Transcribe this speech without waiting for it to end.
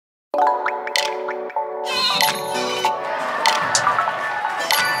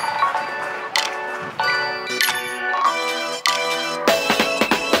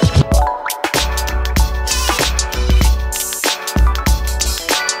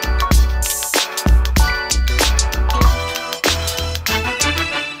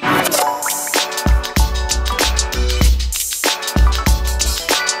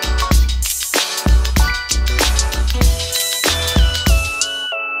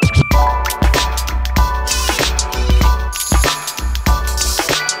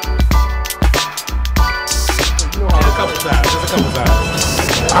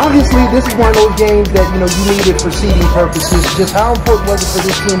Obviously, this is one of those games that you needed for seeding purposes. Just how important was it for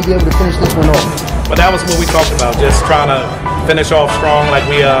this team to be able to finish this one off? But that was what we talked about, just trying to finish off strong like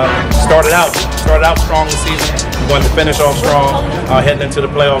we started out strong this season. We wanted to finish off strong, heading into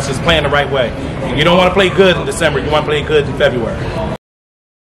the playoffs, just playing the right way. You don't want to play good in December, you want to play good in February.